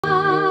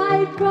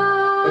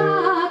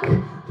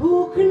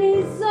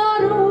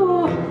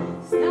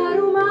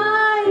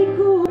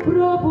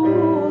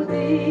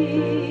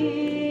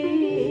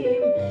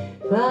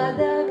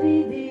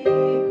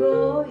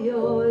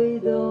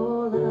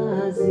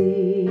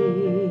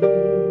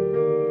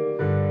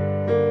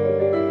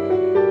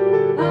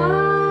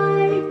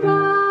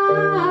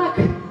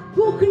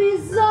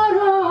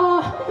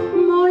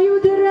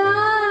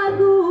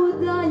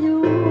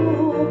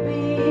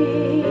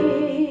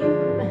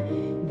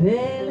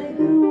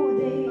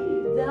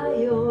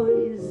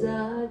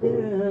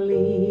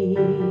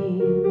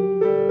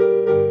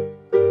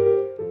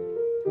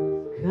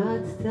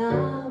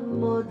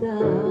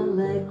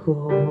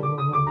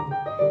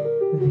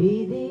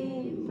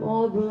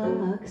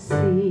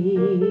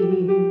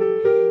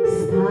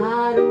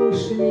Staru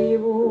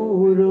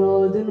šljivu,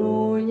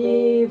 rodnu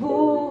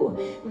njivu,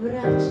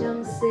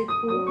 vraćam se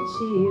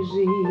kući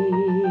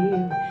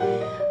živ,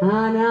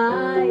 a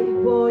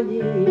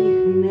najboljih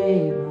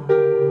nema,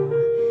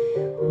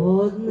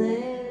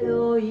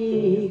 odneo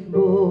ih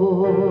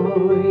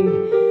boj.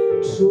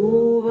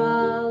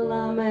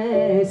 Čuvala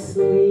me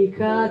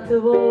slika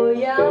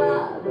tvoja,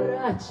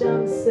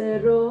 vraćam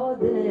se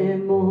rode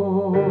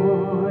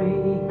moj.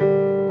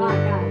 Pa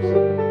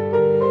kaže,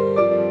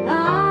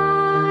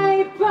 aj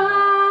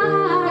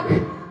pak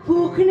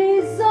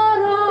pukni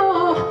zoro,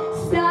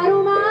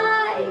 staru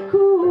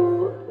majku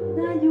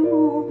da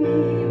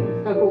ljubim,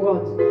 kako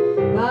god,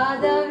 pa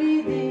da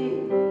vidi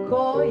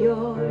ko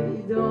joj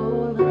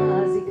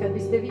dolazi. Kad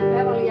biste vi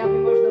pevali, ja bi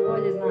možda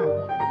bolje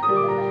znala.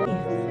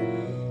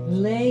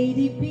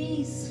 Lady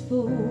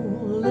peaceful,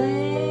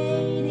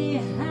 lady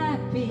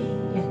happy,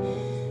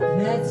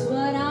 that's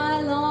what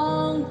I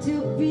long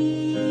to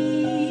be.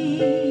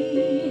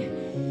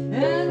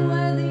 And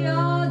when the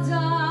odds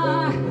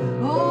are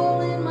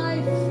all in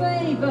my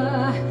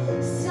favor,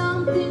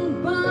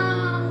 something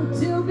bound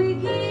to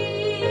begin.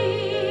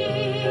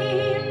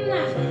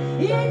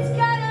 It's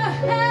gotta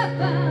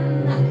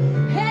happen,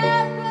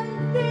 happen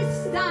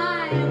this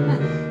time.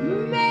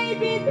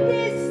 Maybe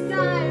this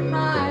time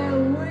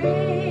I'll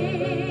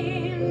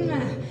win.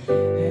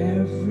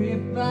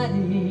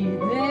 Everybody,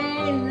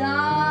 they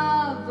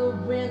love a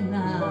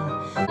winner.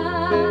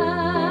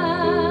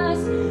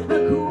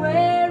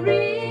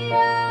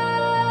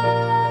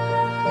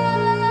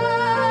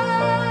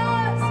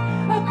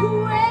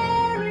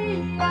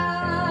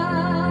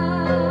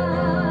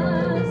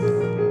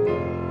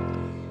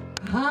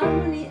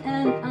 Harmony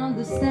and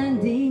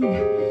understanding,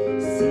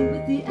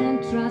 sympathy and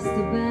trust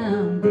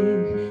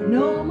abounding.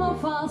 No more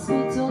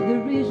falsehoods or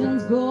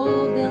derisions,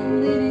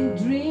 golden living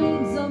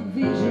dreams of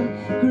vision,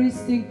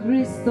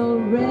 crystal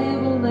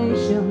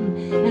revelation,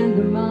 and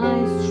the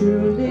mind's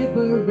true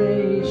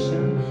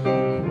liberation.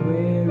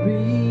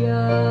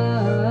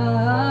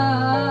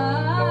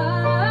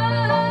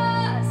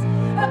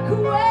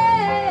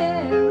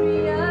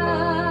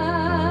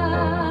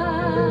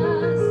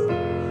 Aquarius,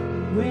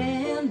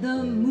 when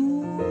the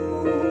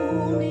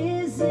moon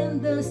is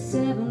in the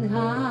seventh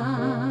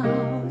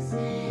house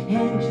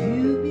and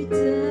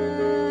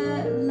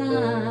Jupiter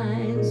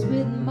lines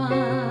with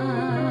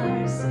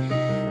Mars,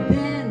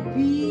 then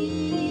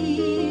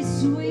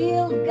peace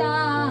will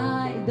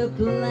guide the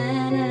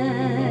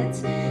planet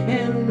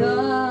and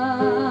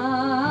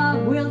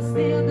love will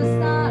steal the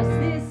stars.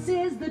 This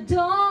is the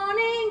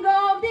dawning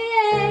of the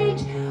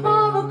age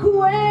of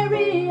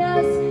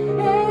Aquarius,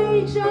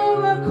 age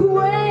of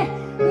Aquarius.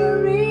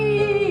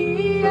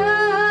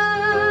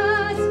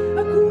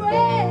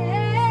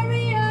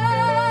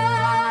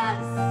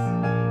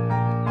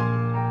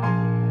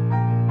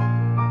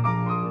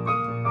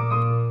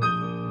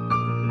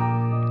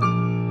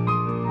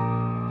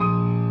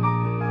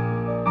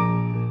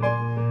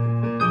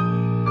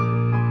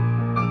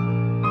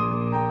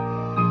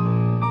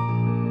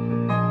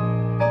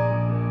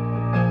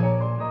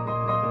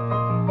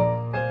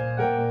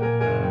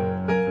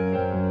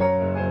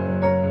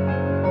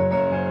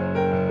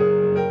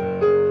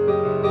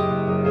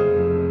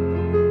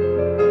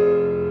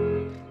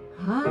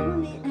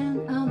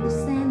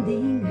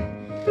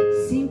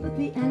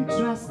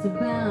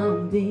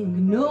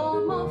 Abounding,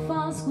 no more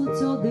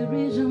falsehoods or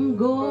derision,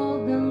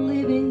 golden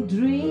living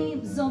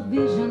dreams of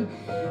vision,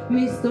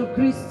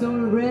 crystal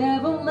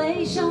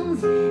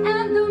revelations,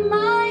 and the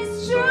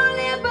mind's true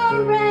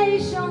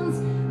liberations.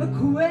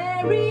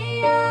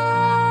 Aquarius,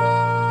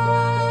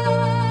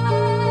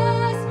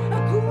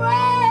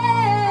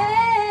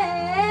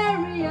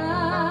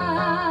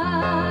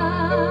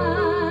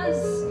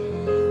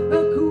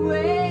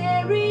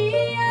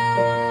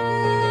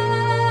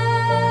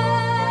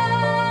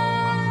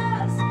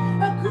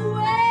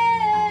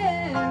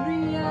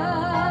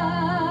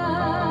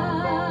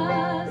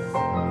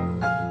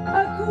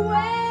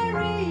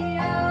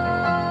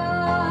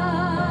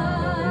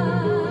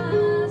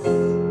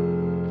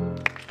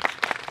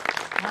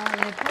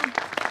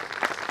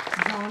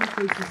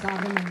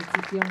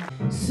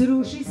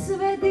 sruši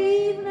sve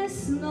divne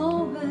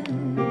snove,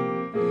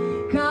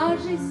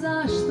 kaži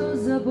zašto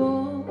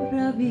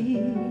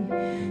zaboravi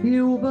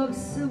ljubav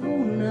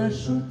svu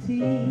našu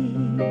ti.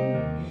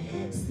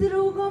 S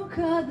drugom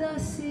kada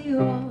si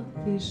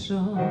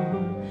otišao,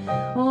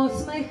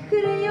 osmeh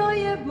krio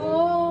je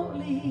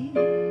boli,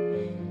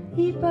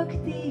 ipak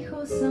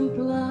tiho sam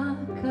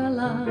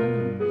plakala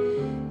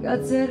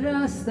kad se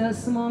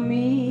rastasmo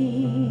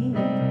mi.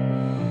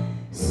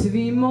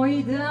 Svi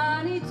moji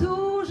dani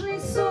tužni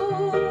su,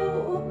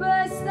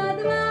 bez ta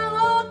dva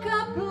oka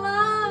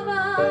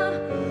plava.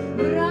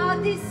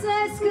 Vrati se,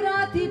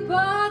 skrati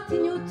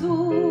patnju tu,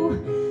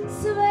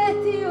 sve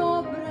ti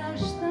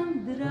opraštam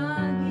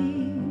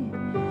dragi.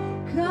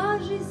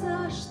 Kaži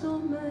zašto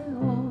me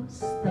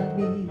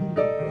ostavi,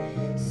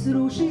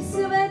 sruši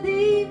sve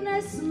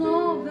divne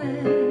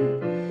snove.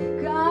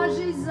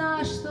 Kaži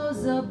zašto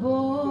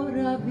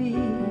zaboravi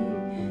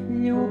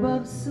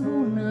ljubav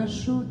svu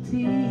našu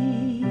ti.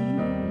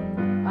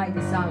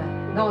 Ajde Sale,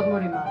 da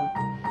odmori malo.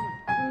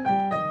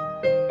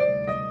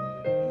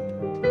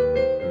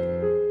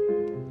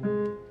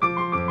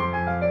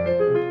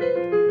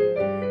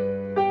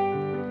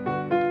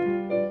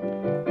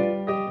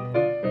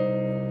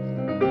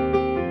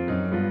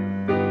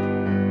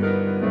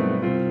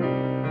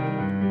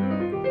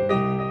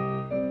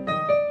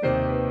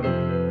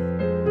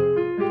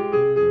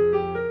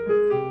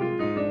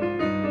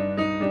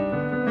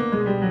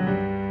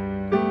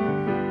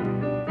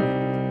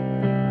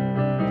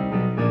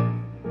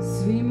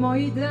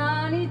 Moji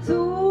dani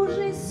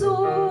tužni su,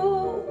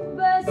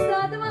 bez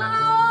ta dva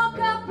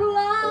oka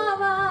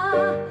plava.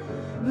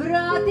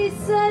 Vrati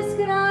se,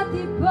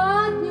 skrati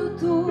patnju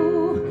tu,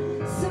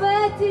 sve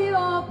ti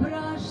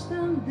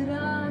opraštam,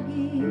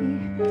 dragi.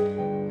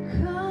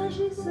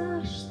 Kaži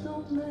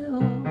zašto me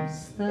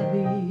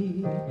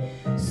ostavi,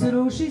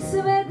 sruši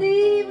sve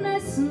divne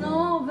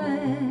snove.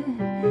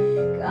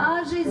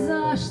 Kaži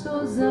zašto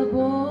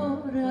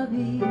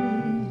zaboravi,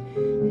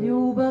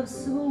 ljubav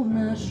svu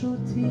našu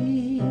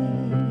ti,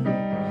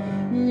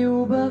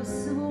 ljubav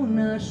svu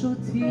našu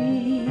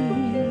ti,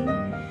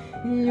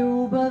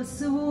 ljubav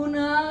svu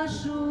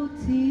našu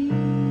ti.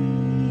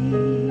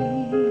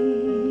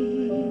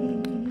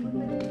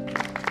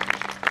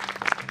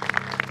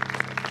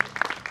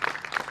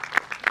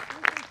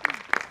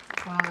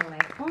 Hvala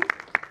lepo.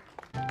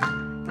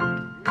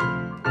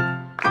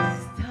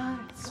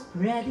 Start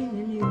spreading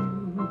the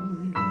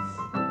news,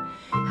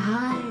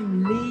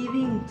 I'm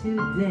leaving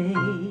today.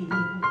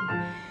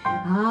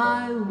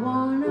 I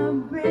wanna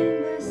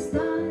bring the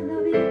start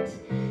of it,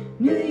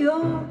 New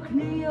York,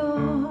 New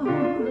York.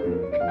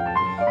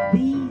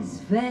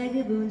 These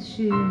vagabond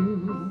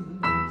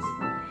shoes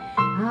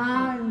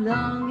are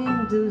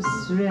longing to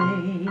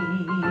stray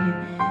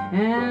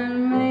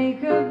and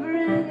make a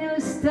brand new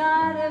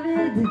start of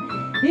it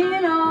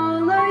in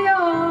old New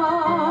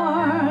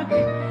York.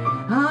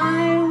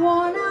 I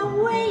wanna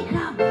wake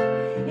up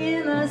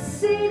in a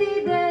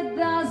city that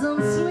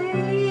doesn't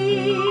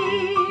sleep,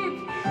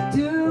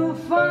 to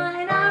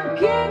find I'm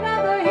king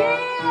of the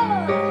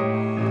hill,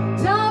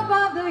 top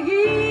of the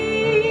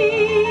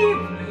heap.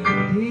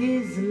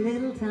 These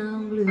little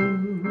town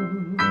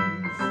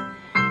blues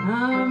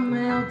are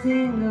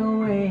melting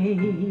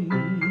away.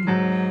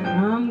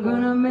 I'm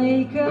gonna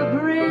make a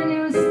brand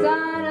new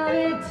start of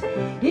it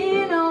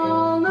in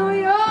old New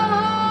York.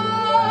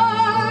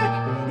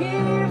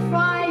 If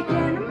I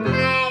can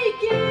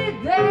make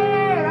it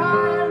there,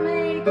 I'll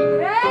make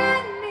it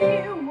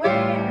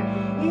anywhere.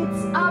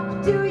 It's up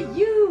to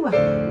you,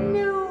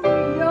 New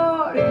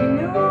York,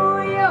 New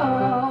York.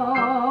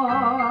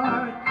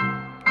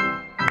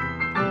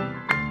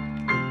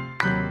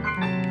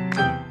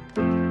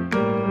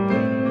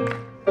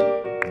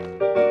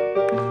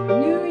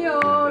 New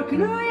York,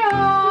 New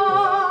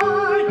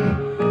York.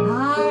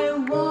 I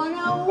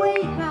wanna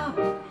wake up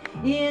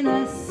in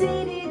a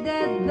city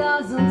that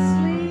doesn't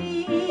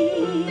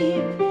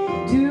sleep,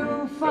 to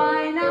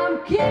find I'm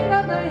king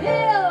of the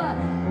hill,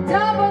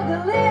 top of the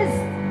list,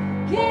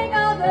 king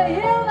of the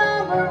hill,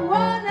 number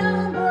one,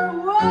 number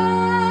one.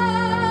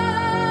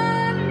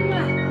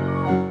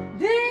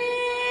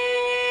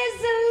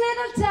 These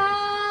little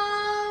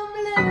town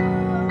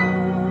blues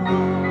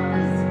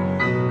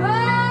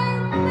are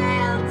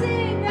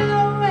melting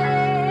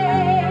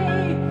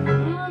away.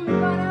 I'm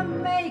gonna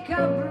make a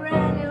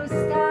brand new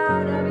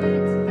start of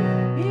it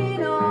in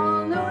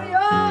old New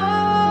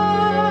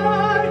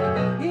York.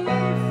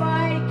 If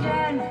I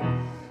can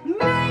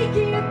make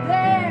it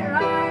there,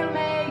 I'll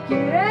make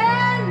it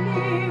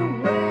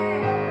anywhere.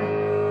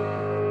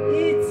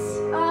 It's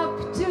up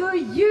to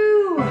you,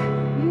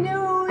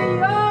 New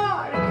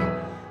York,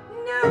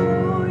 New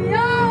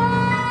York.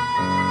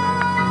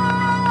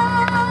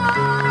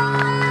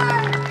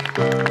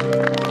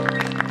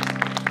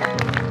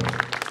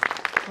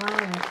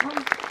 Hvala lepo.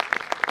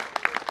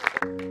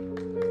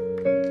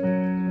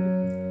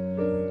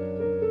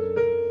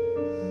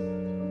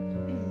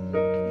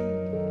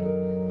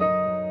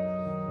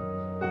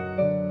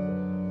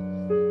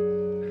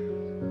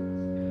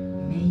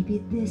 Maybe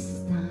this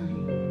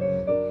time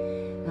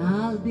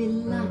I'll be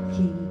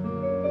lucky.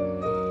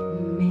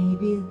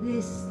 Maybe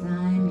this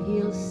time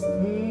he'll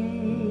stay.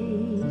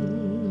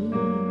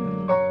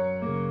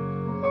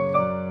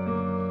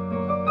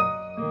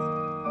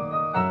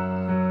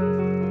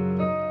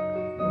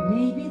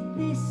 Maybe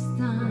this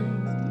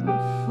time,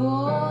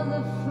 for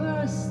the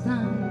first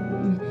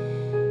time,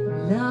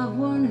 love